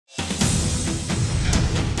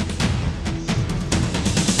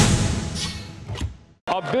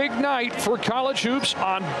A big night for college hoops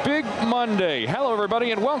on Big Monday. Hello,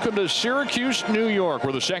 everybody, and welcome to Syracuse, New York,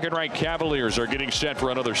 where the second-ranked Cavaliers are getting set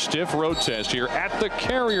for another stiff road test here at the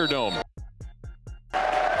Carrier Dome.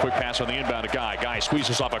 Quick pass on the inbound to Guy. Guy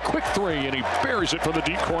squeezes off a quick three, and he buries it from the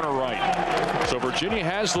deep corner right. So Virginia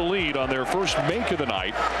has the lead on their first make of the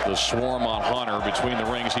night. The swarm on Hunter between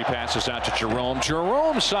the rings. He passes out to Jerome.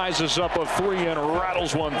 Jerome sizes up a three and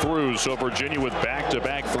rattles one through. So Virginia with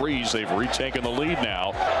back-to-back threes. They've retaken the lead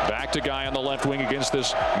now. Back to Guy on the left wing against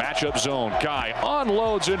this matchup zone. Guy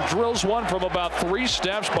unloads and drills one from about 3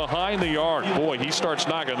 steps behind the arc. Boy, he starts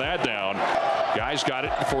knocking that down. Guy's got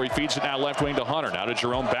it before he feeds it now left wing to Hunter. Now to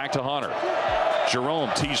Jerome, back to Hunter. Jerome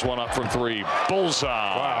tees one up from 3. Bullseye.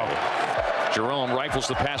 Wow. Jerome rifles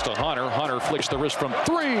the pass to Hunter. Hunter flicks the wrist from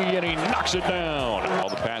 3, and he knocks it down. Well,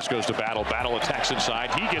 the pass goes to Battle. Battle attacks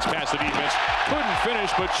inside. He gets past the defense. Couldn't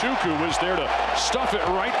finish, but Chuku was there to stuff it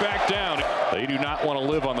right back down. They do not want to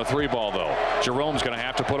live on the 3 ball, though. Jerome's going to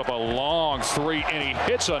have to put up a long 3, and he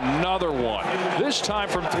hits another one. This time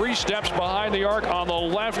from 3 steps behind the arc on the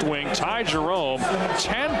left wing. Ty Jerome,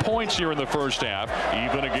 10 points here in the first half.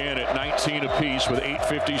 Even again at 19 apiece with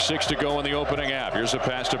 8:56 to go in the opening half. Here's a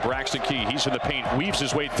pass to Braxton Key. He's in the paint, weaves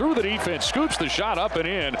his way through the defense, scoops the shot up and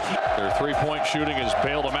in. Their 3-point shooting has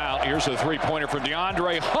bailed them out. Here's a 3-pointer from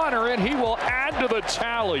DeAndre Hunter, and he will add to the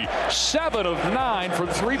tally. 7 of 9 from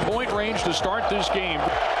 3-point range to start this game.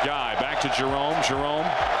 Guy back to Jerome. Jerome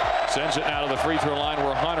sends it now to the free throw line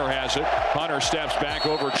where Hunter has it. Hunter steps back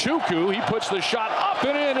over Chuku. He puts the shot up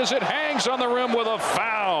and in as it hangs on the rim with a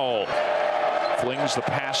foul. Flings the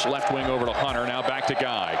pass left wing over to Hunter. Now back to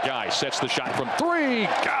Guy. Guy sets the shot from 3.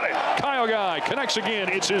 Got it. Kyle Guy connects again.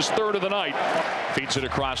 It's his 3rd of the night. Feeds it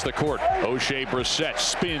across the court. O'Shea Brissett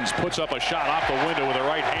spins, puts up a shot off the window with the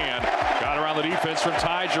right hand. Got around the defense from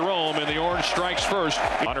Ty Jerome, and the orange strikes first.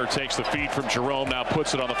 Hunter takes the feed from Jerome, now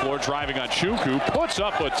puts it on the floor, driving on Chuku. Puts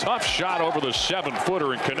up a tough shot over the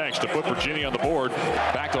 7-footer and connects to put Virginia on the board.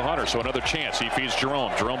 Back to Hunter, so another chance. He feeds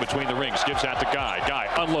Jerome. Jerome between the rings, gives out to Guy. Guy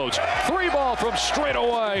unloads. 3 ball from straight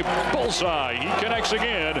away. Bullseye. He connects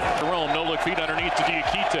again. Jerome, no-look feed underneath to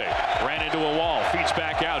Diakite. Ran into a wall. Feeds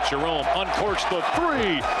back out. Jerome uncorks the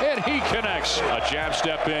 3, and he connects. A jab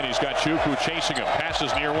step in. He's got Chuku chasing him.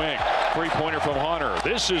 Passes near wing. 3-pointer from Hunter.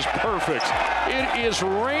 This is perfect. It is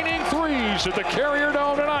raining threes at the Carrier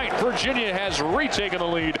Dome tonight. Virginia has retaken the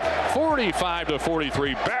lead.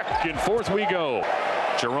 45-43. Back and forth we go.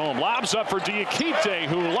 Jerome lobs up for Diakite,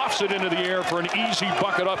 who lofts it into the air for an easy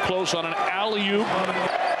bucket up close on an alley-oop.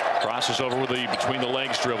 Crosses over with the between the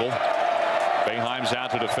legs dribble. Boeheim's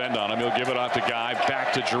out to defend on him. He'll give it off to Guy.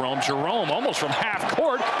 Back to Jerome. Jerome almost from half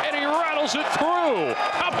court, and he rattles it through.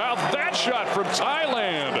 How about that shot from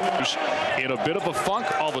Thailand? In a bit of a funk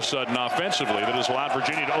all of a sudden offensively that has allowed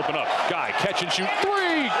Virginia to open up. Guy, catch and shoot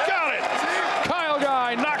 3. Got it. Kyle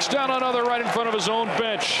Guy knocks down another right in front of his own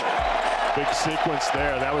bench. Big sequence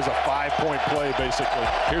there. That was a 5-point play, basically.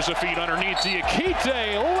 Here's a feed underneath.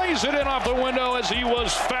 Diakite lays it in off the window as he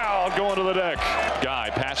was fouled going to the deck. Guy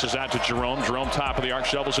passes out to Jerome. Jerome top of the arc,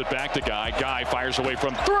 shovels it back to Guy. Guy fires away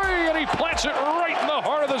from 3, and he plants it right in the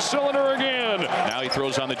heart of the cylinder again. Now he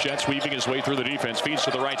throws on the Jets, weaving his way through the defense. Feeds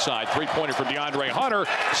to the right side. 3-pointer from DeAndre Hunter.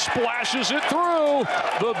 Splashes it through.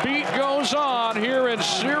 The beat goes on here in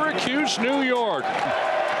Syracuse, New York.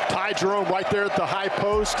 Ty Jerome right there at the high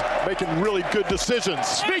post, making really good decisions.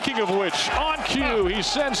 Speaking of which, on cue, he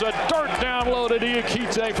sends a dart down low to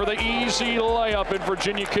Diakite for the easy layup, and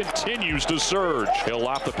Virginia continues to surge. He'll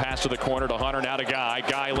lob the pass to the corner to Hunter, now to Guy.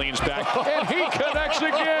 Guy leans back, and he connects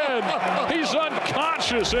again. He's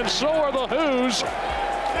unconscious, and so are the Who's.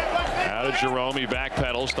 Now to Jerome, he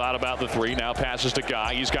backpedals, thought about the 3, now passes to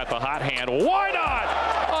Guy. He's got the hot hand. Why not?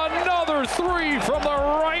 Another 3 from the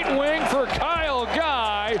right wing for Kyle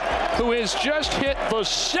Guy, who has just hit the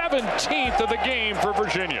 17th of the game for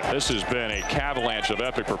Virginia. This has been a avalanche of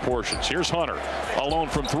epic proportions. Here's Hunter, alone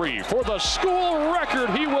from 3. For the school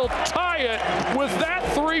record, he will tie it with that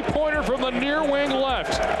 3-pointer from the near wing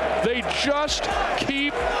left. They just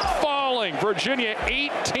keep falling. Virginia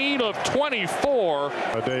 18 of 24.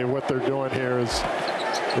 What they're doing here is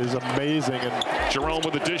amazing. And Jerome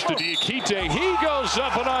with the dish to Diakite. He goes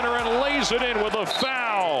up and under and lays it in with a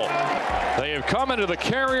foul. They have come into the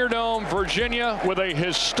Carrier Dome, Virginia, with a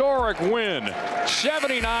historic win.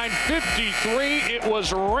 79-53. It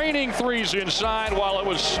was raining threes inside while it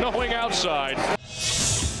was snowing outside.